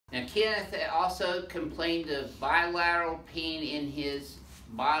Kenneth also complained of bilateral pain in his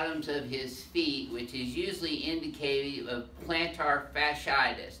bottoms of his feet, which is usually indicative of plantar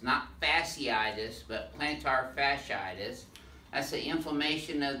fasciitis, not fasciitis, but plantar fasciitis. That's the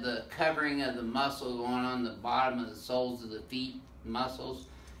inflammation of the covering of the muscle going on the bottom of the soles of the feet muscles,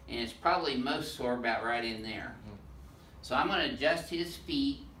 and it's probably most sore about right in there. So I'm going to adjust his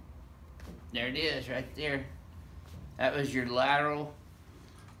feet. There it is, right there. That was your lateral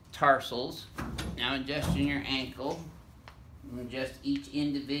tarsals. Now adjusting your ankle. I'm adjust each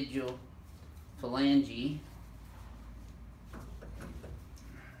individual phalange.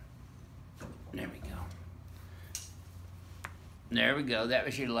 There we go. There we go. That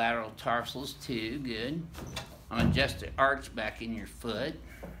was your lateral tarsals too. Good. I'm going to adjust the arch back in your foot.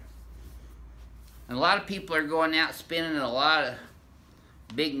 And a lot of people are going out spending a lot of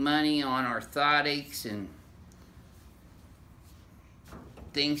big money on orthotics and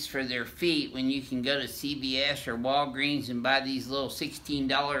things for their feet when you can go to CVS or Walgreens and buy these little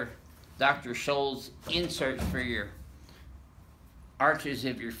 $16 Dr. Scholl's inserts for your arches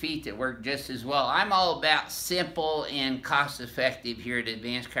of your feet that work just as well. I'm all about simple and cost-effective here at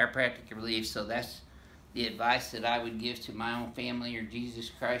Advanced Chiropractic Relief, so that's the advice that I would give to my own family or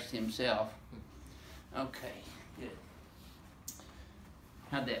Jesus Christ himself. Okay, good.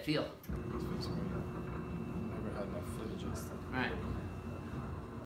 How'd that feel? Never had enough footage and stuff. Right.